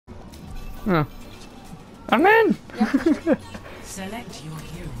Oh. I'm in! Select your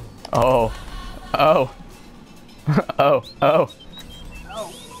hero. Oh. Oh. Oh. Oh.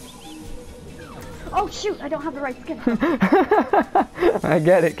 Oh. Oh shoot, I don't have the right skin. I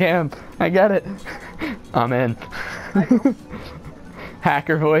get it, Cam. I get it. I'm in.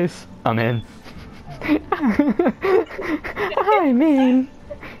 Hacker voice. I'm in. I'm in.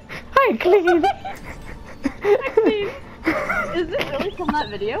 Hi, clean. Is this really from that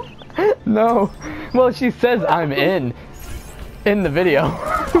video? No. Well, she says I'm in the video.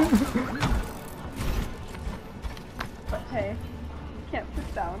 Okay. You can't push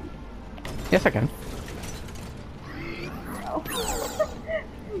down. Yes, I can. Oh.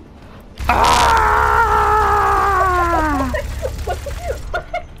 Ah!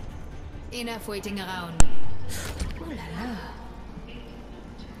 Enough waiting around. Ooh la la.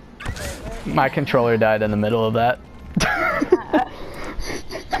 My controller died in the middle of that.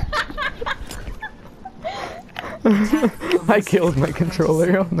 I killed my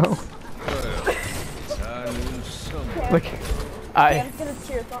controller. Oh no. Look, Cam's gonna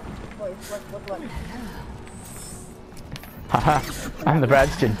cheer us on voice. Look. Haha, I'm the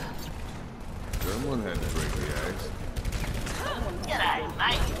Bastion. Someone had to break the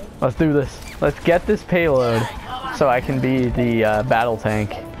ice. Let's do this. Let's get this payload so I can be the battle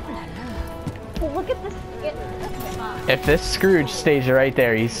tank. Well, look at this skin. If this Scrooge stays right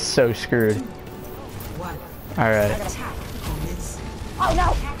there, he's so screwed. Alright. Oh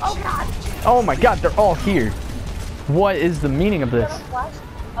no! Oh god! Oh my god, they're all here. What is the meaning of this? I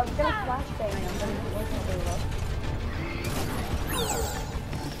was gonna flashbang him, but it wasn't available.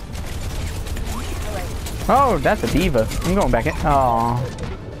 Oh, that's a diva. I'm going back in. Oh.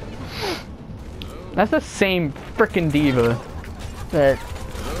 That's the same frickin' diva that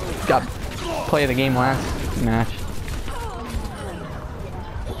got play of the game last match.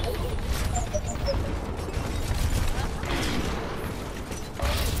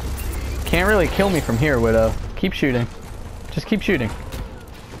 Can't really kill me from here, Widow. Keep shooting. Just keep shooting.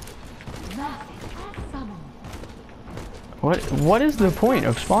 What is the point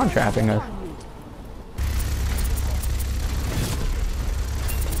of spawn trapping us?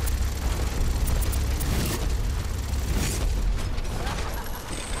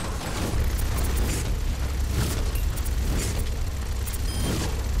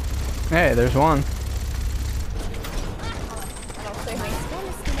 Hey, there's one.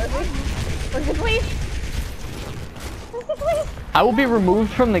 I will be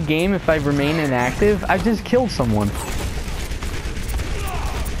removed from the game if I remain inactive. I just killed someone.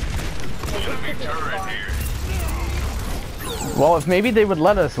 Well, if maybe they would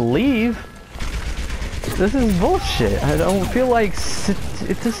let us leave. This is bullshit. I don't feel like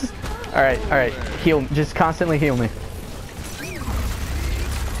this is. All right. Heal. Just constantly heal me.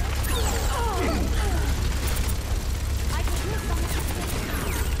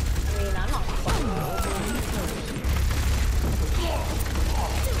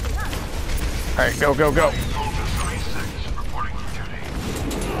 All right, go. Go.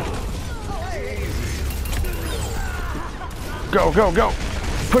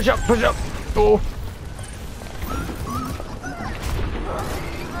 Push up. Oh.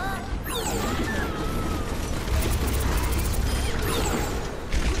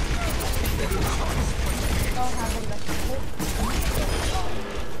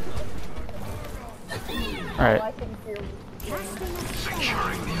 All right.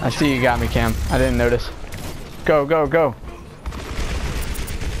 I see you got me, Cam. I didn't notice. Go.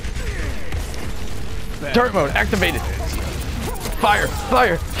 Turret mode activated. Fire.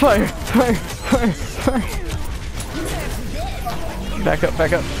 Back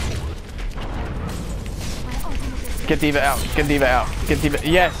up. Get Diva out.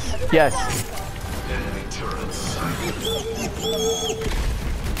 Yes.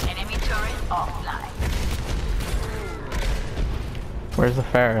 Enemy turret offline. Where's the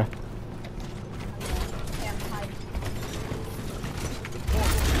Pharah?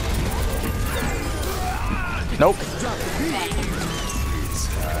 Nope.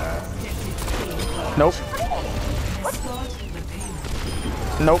 Nope.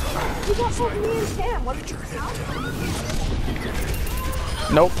 Nope. You got both me and Cam. What did you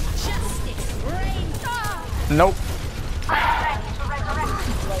Nope. Nope.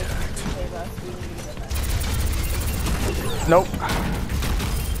 Nope.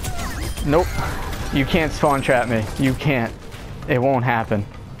 Nope. You can't spawn trap me. You can't. It won't happen.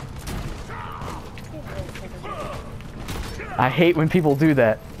 I hate when people do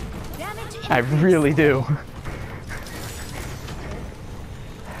that. I really do.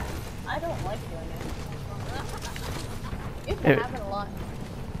 I don't like doing it. You've been having a lot.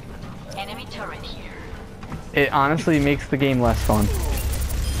 Enemy turret here. It honestly makes the game less fun.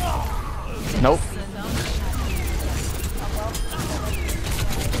 Nope.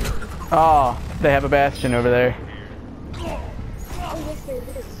 Oh, they have a Bastion over there.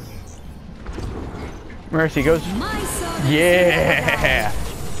 Mercy goes. Yeah.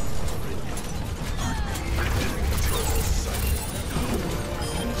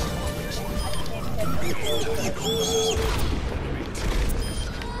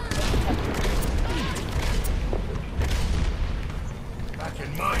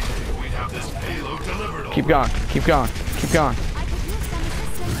 Keep going, keep going, keep going.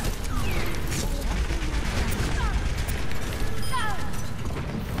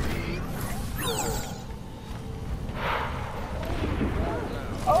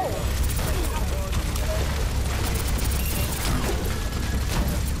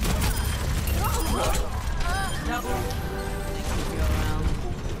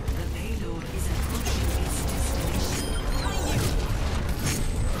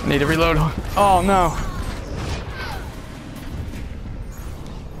 Need to reload. Oh no.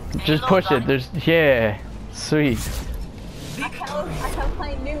 Just push it. There's, yeah. Sweet. I can't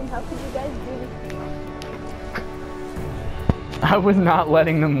play noon. How could you guys do this? I was not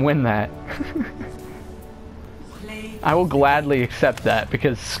letting them win that. I will gladly accept that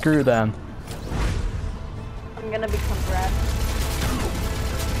because screw them. I'm gonna become Brad.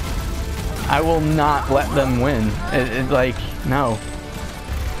 I will not let them win. Like, no.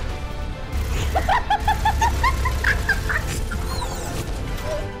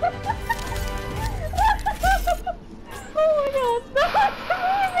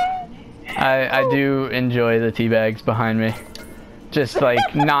 I do enjoy the teabags behind me. Just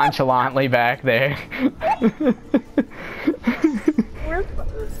like nonchalantly back there.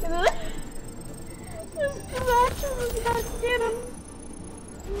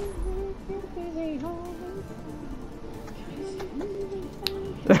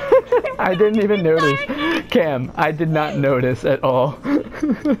 I didn't even notice. Cam, I did not notice at all.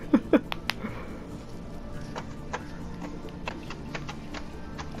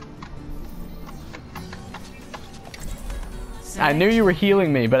 I knew you were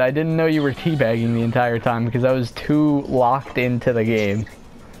healing me, but I didn't know you were teabagging the entire time because I was too locked into the game.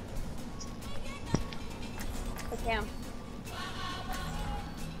 Cam.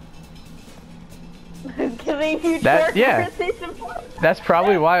 Giving you That, yeah. That's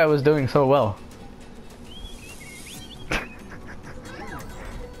probably why I was doing so well.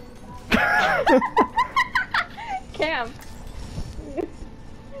 Cam.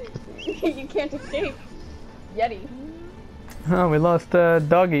 You can't escape. Yeti. Oh, we lost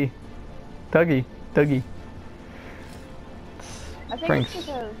Dougie. Dougie. I think Frank's. it's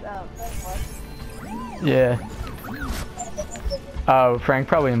because Frank was. Yeah. Oh, Frank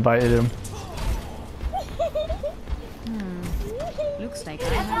probably invited him. Looks like I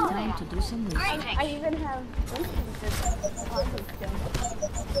have time to do some research. I even have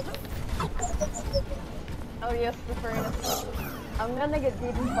oh yes, the furnace. I'm gonna get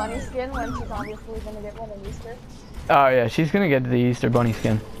Deedon's bunny skin when she's obviously gonna get one on Easter. Oh yeah, she's gonna get the Easter bunny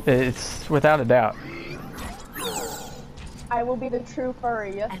skin. It's without a doubt. I will be the true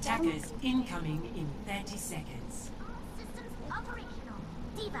furry, yes? Attackers incoming in 30 seconds. Systems operational.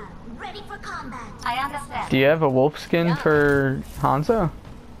 Diva, ready for combat. I understand. Do you have a wolf skin for Hanzo?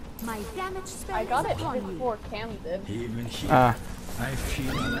 My damage spell I got is it upon you. before Cam did. Even here, Ah. I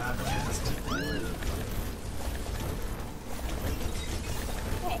feel an outcast.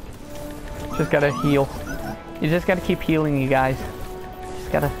 Just gotta heal. You just gotta keep healing, you guys.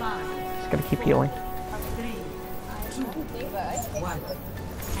 Just gotta keep healing. 3, 2, 1.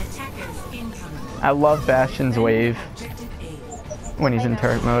 Attackers incoming. I love Bastion's wave Objective A. when he's in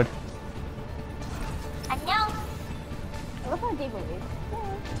turret mode. I know. I love how Diva leaves.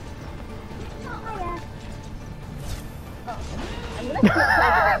 I'm gonna keep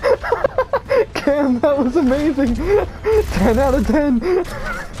playing. Cam, that was amazing. 10 out of 10.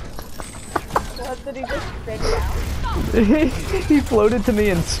 What did he just spin down? He floated to me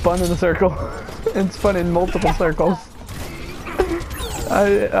and spun in a circle. And spun in multiple circles.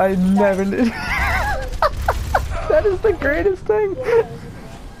 I never did. That is the greatest thing. Diva.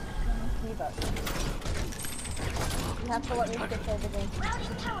 You have to let me skip over the game.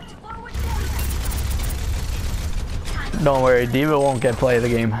 Don't worry, Diva won't get play of the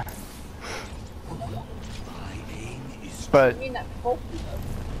game. But I mean that both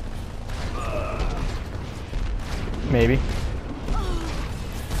maybe.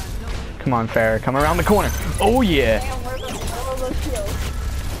 Come on, Farrah, come around the corner. Oh yeah. Damn, where are those heals?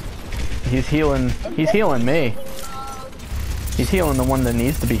 He's healing me. He's healing the one that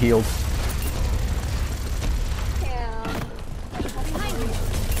needs to be healed.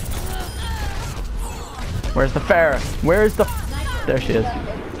 Where's the Pharah? Where's the... There she is.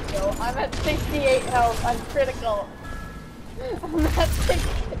 I'm at 68 health. I'm critical. I'm at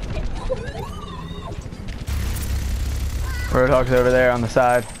 68. Roadhog's over there on the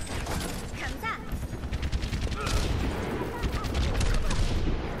side.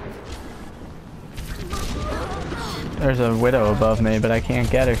 There's a Widow above me, but I can't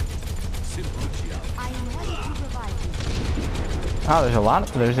get her. Oh,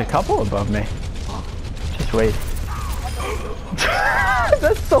 there's a couple above me. Just wait.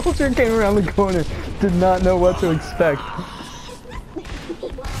 That soldier came around the corner. Did not know what to expect.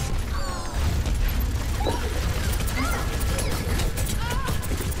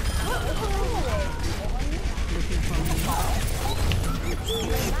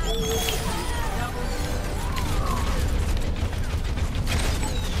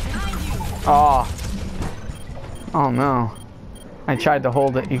 Oh. Oh no. I tried to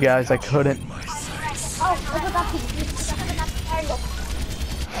hold it, you guys. I couldn't. Oh, look at that.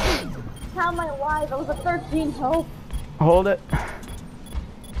 How am I alive? I was at 13 health. Hold it.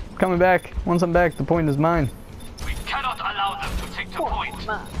 Coming back. Once I'm back, the point is mine. We cannot allow them to take the point.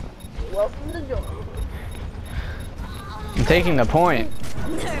 Welcome to joy. I'm taking the point.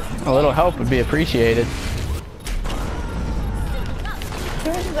 A little help would be appreciated.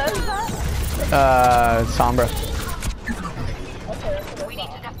 Who says that? Sombra. We need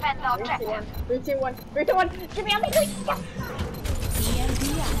to defend the objective. 3, 2, 1. 3, 2, 1. Give me on me, please.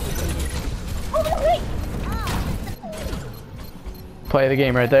 Oh, wait. Play the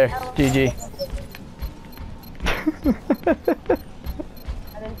game right there. GG. I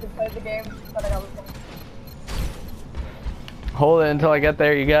didn't play the game, but I got it. Hold it until I get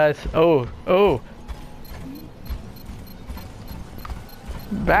there, you guys. Oh, oh.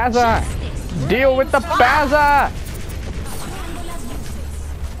 Baza! Deal with the Baza!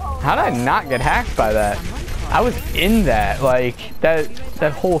 How did I not get hacked by that? I was in that, like, that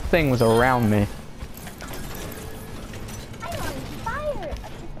whole thing was around me.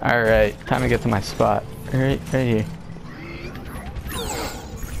 Alright, time to get to my spot. Right here.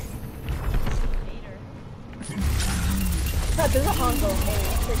 God, there's a Hanzo.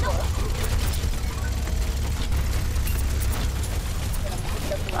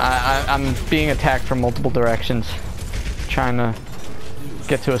 I'm being attacked from multiple directions. Trying to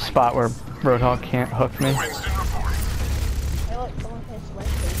get to a spot where Roadhog can't hook me.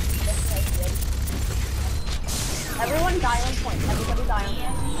 Everyone die on point. Everybody die on point.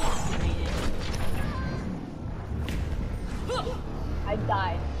 I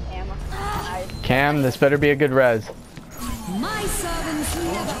died. Cam, this better be a good res. My servants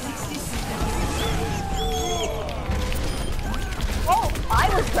never. Oh, I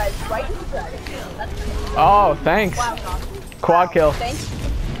was red, right? Oh, thanks. Quad kill. Thanks.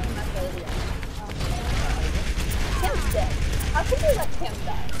 Cam's dead. How could you let Cam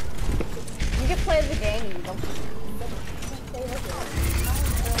die? You can play the game and you don't stay with it.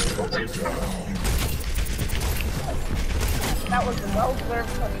 That was well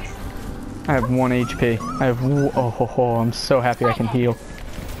deserved punish. I have 1 HP. I have. Oh, I'm so happy I can heal.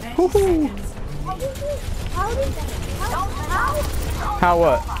 Woohoo! How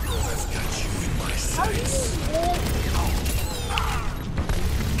what?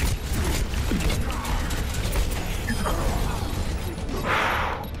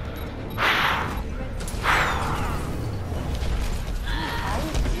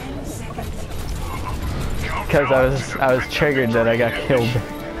 Because I was triggered that I got killed,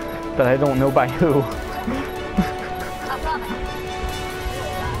 but I don't know by who.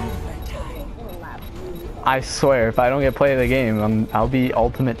 I swear, if I don't get play of the game, I'll be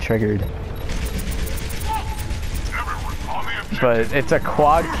ultimate triggered. But it's a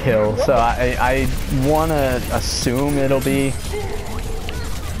quad kill, so I wanna assume it'll be.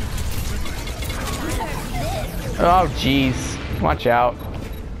 Oh jeez, watch out.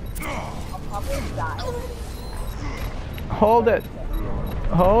 Hold it.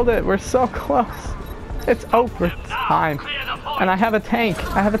 Hold it. We're so close. It's overtime. And I have a tank.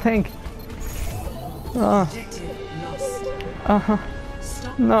 I have a tank.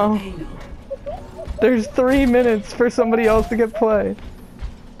 No. There's 3 minutes for somebody else to get play.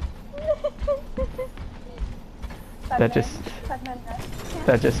 That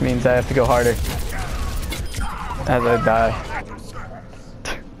just means I have to go harder. As I die.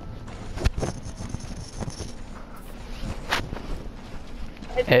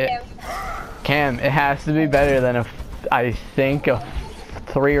 Cam, it has to be better than I think a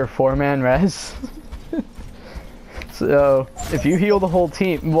 3 or 4 man res. So if you heal the whole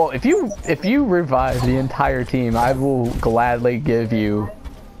team, well, if you revive the entire team, I will gladly give you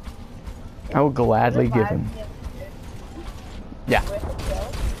I will gladly give him. Yeah.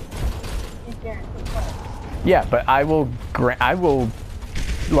 Yeah, but I will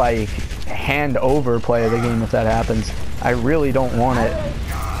like hand over play of the game if that happens. I really don't want it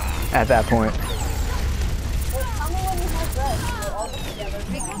at that point.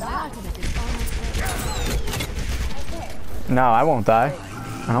 No, I won't die.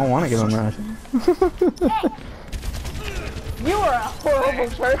 I don't want to give him rush. You are a horrible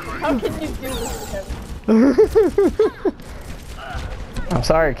person. How can you do this to him? I'm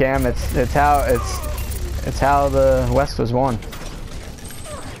sorry, Cam. It's how the West was won. And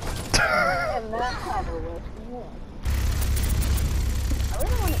that's how the West won. I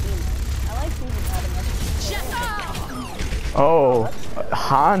really want to eat. I like eating out of Oh,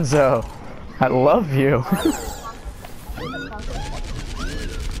 Hanzo, I love you.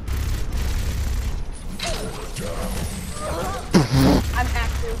 I'm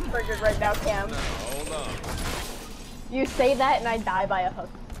actually triggered right now, Cam. You say that and I die by a hook.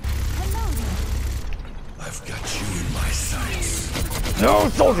 I've got you in my sights. No,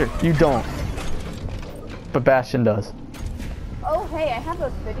 soldier, you don't. But Bastion does. Oh, hey, I have a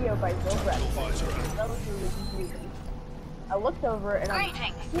video by Zilbrad. That was really confusing. I looked over and I'm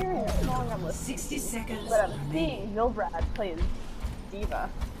hearing a song I'm listening 60 seconds. but I'm seeing Zilbrad play Diva.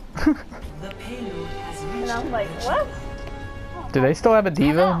 The payload has reached. And I'm like, what? Do they still have a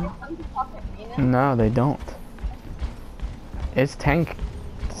diva? I'm just talking Venus. No, they don't. It's tank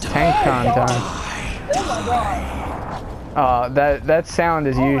con time. Oh my god. That sound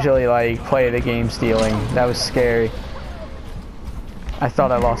is usually like play the game stealing. That was scary. I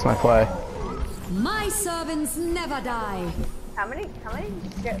thought I lost my play. My servants never die. How many did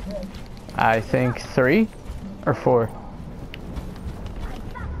you get rid? I think 3 or 4.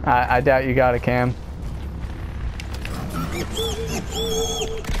 I doubt you got it, Cam.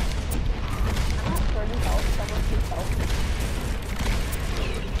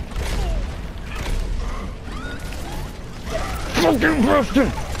 Fucking Bastion!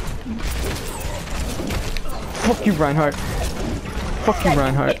 Fuck you, Reinhardt. Fuck you,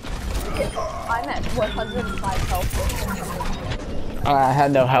 Reinhardt. I'm at 105 health. I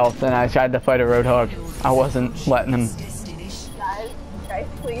had no health and I tried to fight a Roadhog. I wasn't letting him. Guys,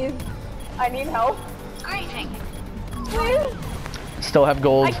 please. I need help. Greeting. Please. Still have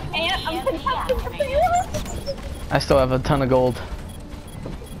gold. I can't. I'm contesting the payload. I still have a ton of gold.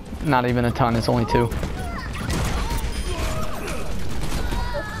 Not even a ton, it's only 2.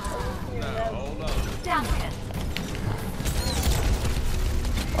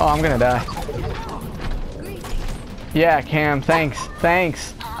 Oh, I'm gonna die. Yeah, Cam, thanks.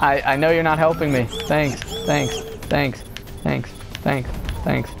 Thanks. I know you're not helping me. Thanks. Thanks. Thanks. Thanks. Thanks.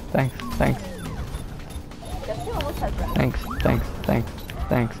 Thanks. Thanks. Thanks. Thanks. Thanks. Thanks.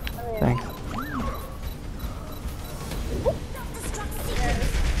 Thanks. Thanks.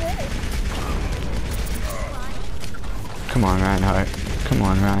 Come on, Reinhardt. Come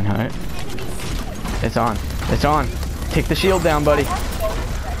on, Reinhardt. It's on. It's on. Take the shield down, buddy.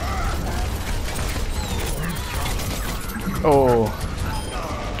 Oh.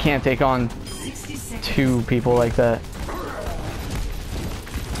 Can't take on 2 people like that.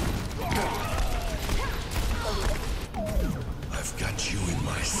 I've got you in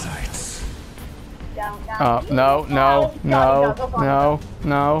my sights. Oh, no, no, no, no,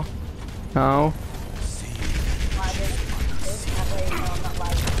 no, no.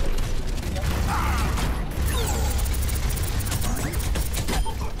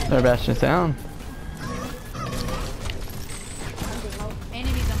 Their Bastion's down.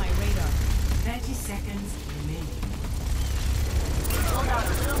 Enemies on my radar. 30 seconds remaining. Hold on a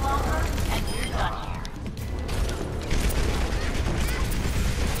little longer, and you're done here.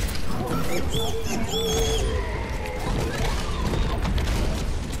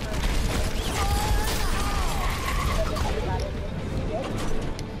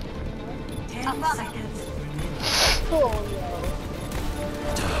 Seconds remaining.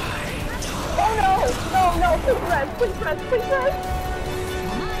 Oh no! No, no! Please rest! Please rest! Please rest!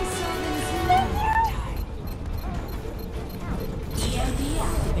 My servants never die. EMP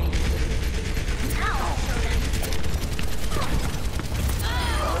activated.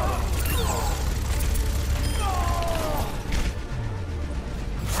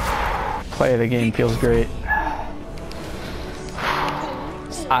 Play of the game feels great.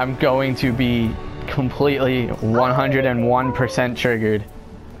 I'm going to be completely 101% triggered.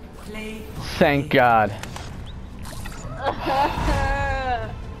 Thank God.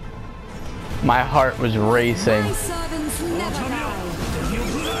 My heart was racing. My servants never die.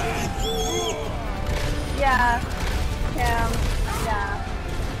 Yeah. Cam. Yeah.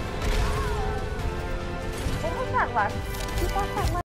 that left. He got that left.